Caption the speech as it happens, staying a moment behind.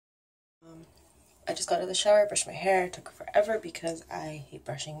I just got out of the shower, brushed my hair. It took forever because I hate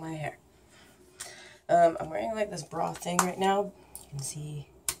brushing my hair. I'm wearing like this bra thing right now. You can see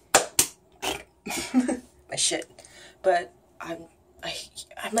my shit. But I'm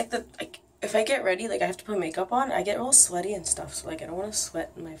like if I get ready, like I have to put makeup on, I get all sweaty and stuff. So like I don't want to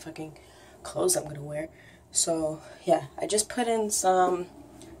sweat in my fucking clothes I'm gonna wear. So yeah, I just put in some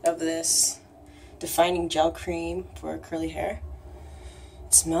of this defining gel cream for curly hair.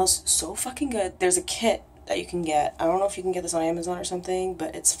 It smells so fucking good. There's a kit that you can get. I don't know if you can get this on Amazon or something,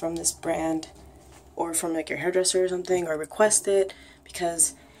 but it's from this brand or from like your hairdresser or something, or request it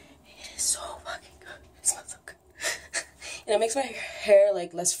because it is so fucking good. It smells so good. And it makes my hair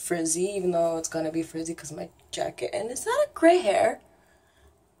like less frizzy, even though it's gonna be frizzy because of my jacket. And is that a gray hair?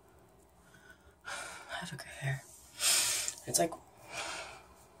 I have a gray hair. It's like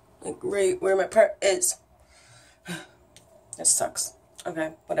right where my part is. It sucks.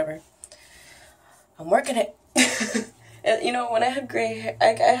 Okay, whatever. I'm working it. And you know, when I had gray hair,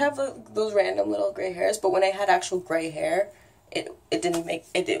 I have those random little gray hairs, but when I had actual gray hair, it didn't make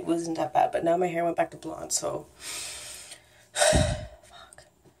it. It wasn't that bad. But now my hair went back to blonde, so fuck.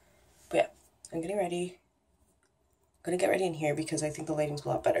 But yeah, I'm getting ready. I'm gonna get ready in here because I think the lighting's a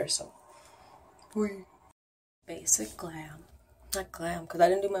lot better. So, basic glam, not glam, because I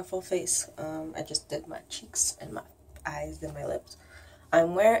didn't do my full face. I just did my cheeks and my eyes and my lips.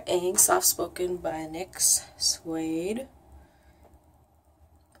 I'm wearing Soft Spoken by NYX Suede.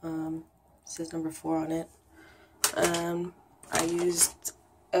 Says number 4 on it. I used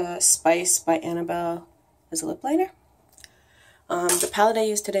Spice by Annabelle as a lip liner. The palette I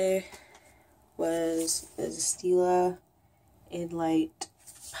used today was the Stila In Light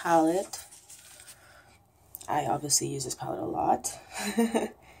palette. I obviously use this palette a lot.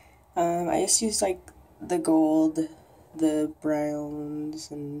 I just used like the gold, the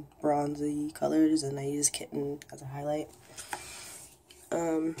browns and bronzy colors, and I use Kitten as a highlight.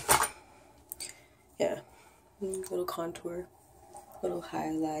 Yeah, little contour, little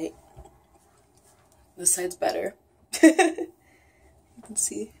highlight. This side's better. You can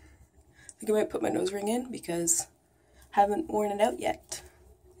see. I think I might put my nose ring in because I haven't worn it out yet,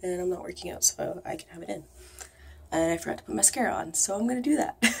 and I'm not working out, so I can have it in. And I forgot to put mascara on, so I'm gonna do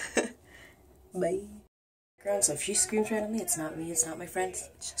that. Bye. So if she screams right at me, it's not me, it's not my friends,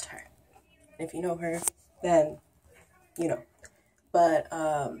 it's just her. And if you know her, then you know. But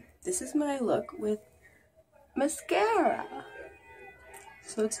this is my look with mascara.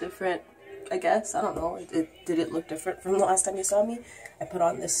 So it's different, I guess. I don't know. Did it look different from the last time you saw me? I put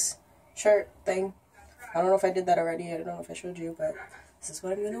on this shirt thing. I don't know if I did that already. I don't know if I showed you, but this is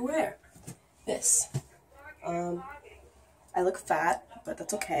what I'm gonna wear. This. I look fat, but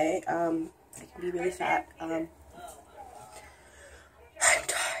that's okay. I can be really fat. I'm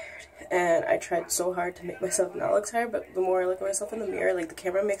tired, and I tried so hard to make myself not look tired, but the more I look at myself in the mirror, like the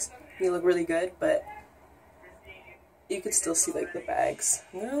camera makes me look really good, but you could still see like the bags.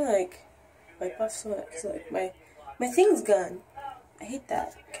 I'm gonna like wipe off some of it because like my thing's gone. I hate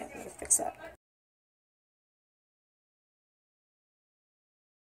that. Okay, I'm gonna fix that.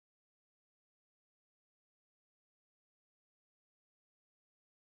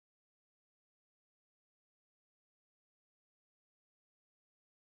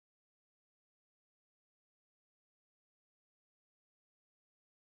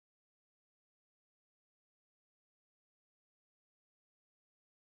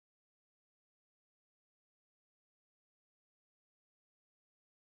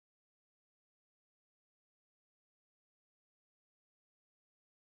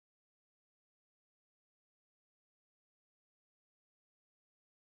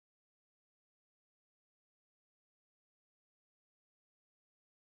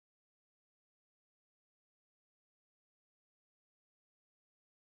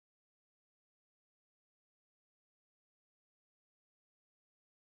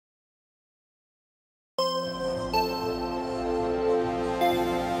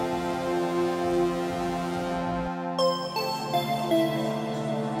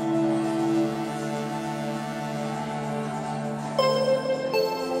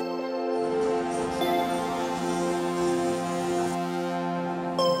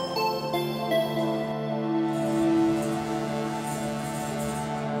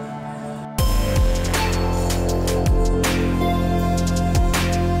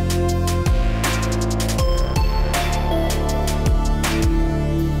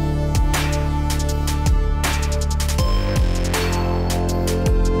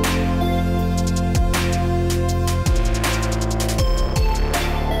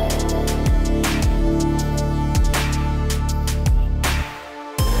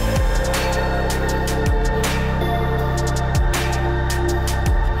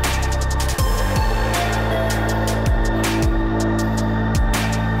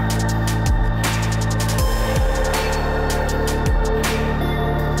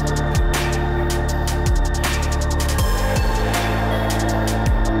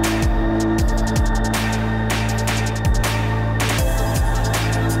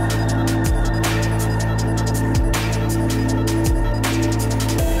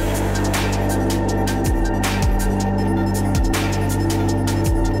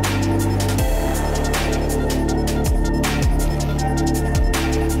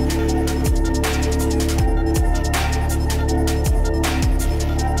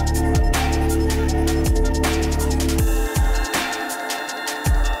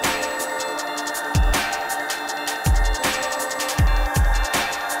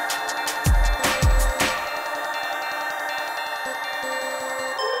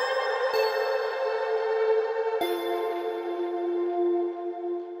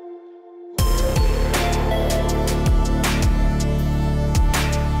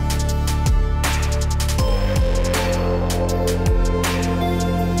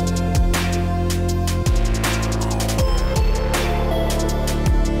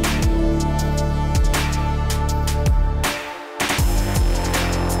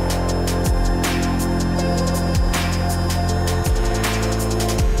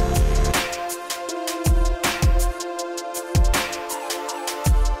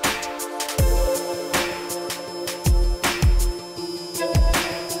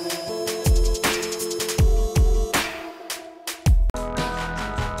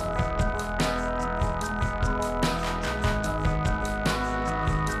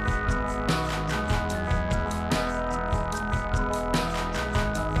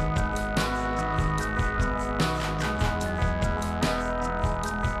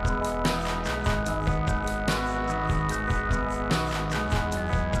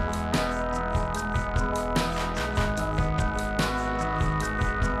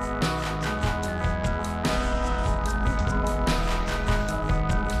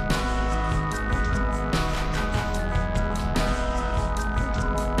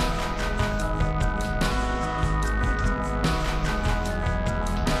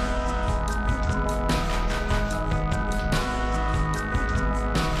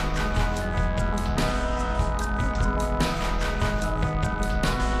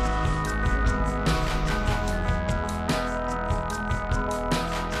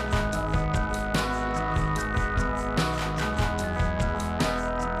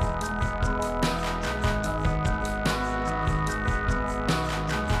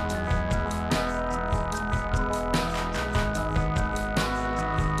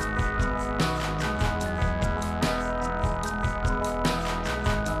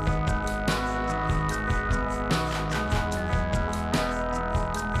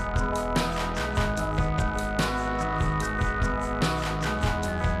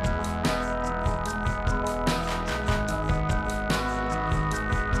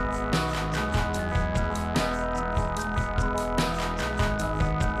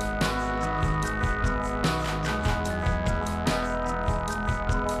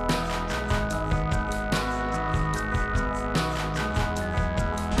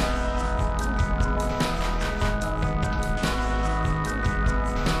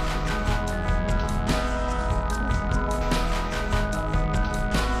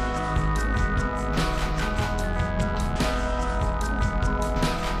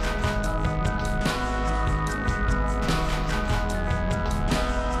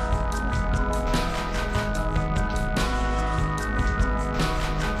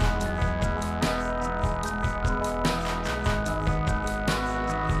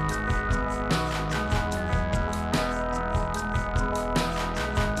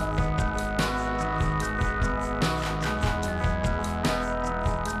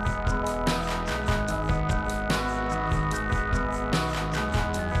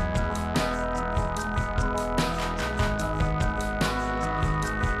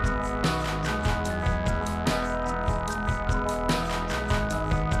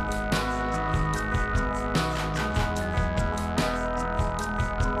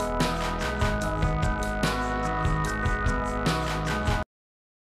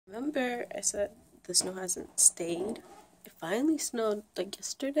 remember I said the snow hasn't stayed. It finally snowed like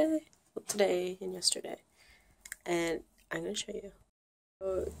yesterday, well, today and yesterday, and I'm gonna show you.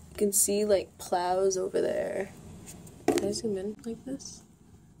 So you can see like plows over there. Can I zoom in like this?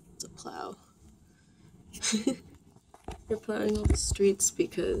 It's a plow. They're plowing all the streets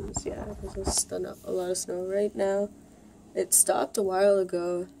because, yeah, there's a lot of snow right now. It stopped a while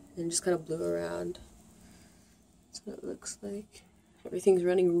ago and just kind of blew around. That's what it looks like. Everything's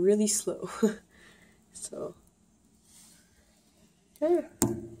running really slow. So, yeah,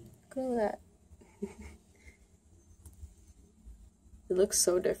 look at that. It looks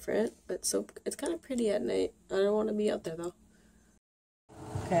so different, but it's kind of pretty at night. I don't want to be out there though.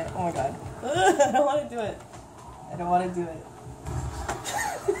 Okay, oh my god. I don't want to do it. I don't want to do it.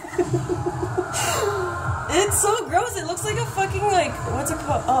 It's so gross. It looks like a fucking, like, what's it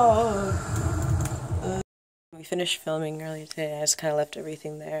called? Oh. We finished filming earlier today. I just kind of left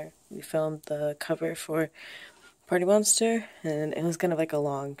everything there. We filmed the cover for Party Monster, and it was kind of like a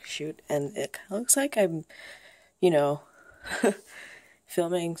long shoot, and it kind of looks like I'm, you know,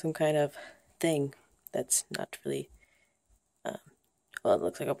 filming some kind of thing that's not really, well, it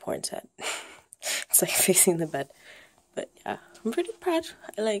looks like a porn set. It's like facing the bed. But yeah, I'm pretty proud.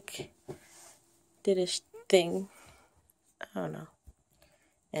 I like did a thing. I don't know.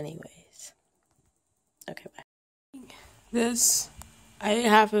 Anyways. Okay, bye. This, I ate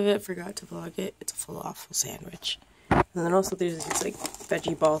half of it, forgot to vlog it. It's a falafel sandwich. And then also there's these like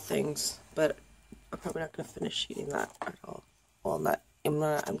veggie ball things, but I'm probably not gonna finish eating that at all. Well,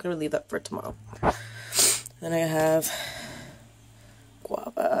 I'm gonna leave that for tomorrow. Then I have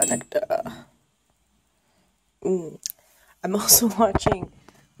guava nectar. I'm also watching,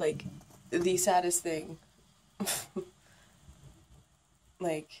 like, the saddest thing.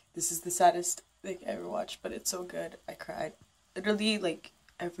 Like, this is the saddest thing I ever watched, but it's so good. I cried. Literally, like,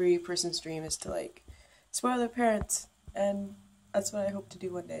 every person's dream is to, like, spoil their parents, and that's what I hope to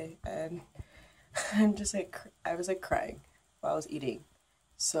do one day, and I'm just, like, I was, like, crying while I was eating.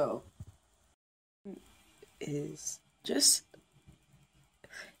 So, is just...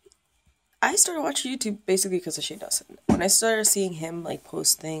 I started watching YouTube basically because of Shane Dawson. When I started seeing him like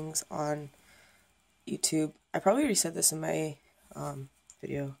post things on YouTube, I probably already said this in my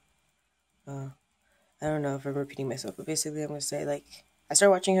video. I don't know if I'm repeating myself, but basically I'm gonna say like I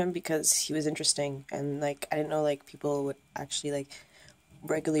started watching him because he was interesting, and like I didn't know like people would actually like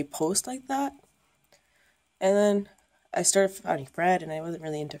regularly post like that. And then I started finding Fred, and I wasn't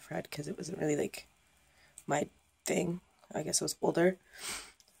really into Fred because it wasn't really like my thing. I guess I was older.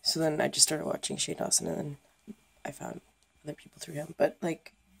 So then I just started watching Shane Dawson, and then I found other people through him. But,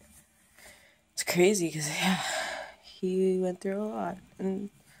 like, it's crazy because, yeah, he went through a lot. And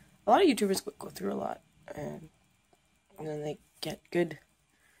a lot of YouTubers go through a lot. And then they get good.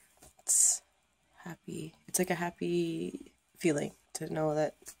 It's happy. It's like a happy feeling to know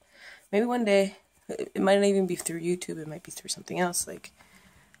that maybe one day, it might not even be through YouTube. It might be through something else. Like,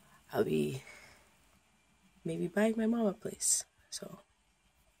 I'll be maybe buying my mom a place. So...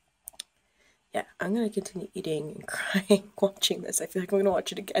 yeah, I'm going to continue eating and crying watching this. I feel like I'm going to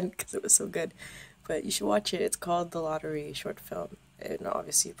watch it again because it was so good. But you should watch it. It's called The Lottery short film. And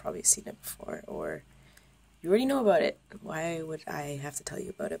obviously you've probably seen it before, or you already know about it. Why would I have to tell you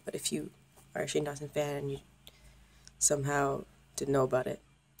about it? But if you are a Shane Dawson fan and you somehow didn't know about it,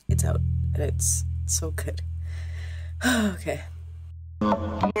 it's out. And it's so good. Okay.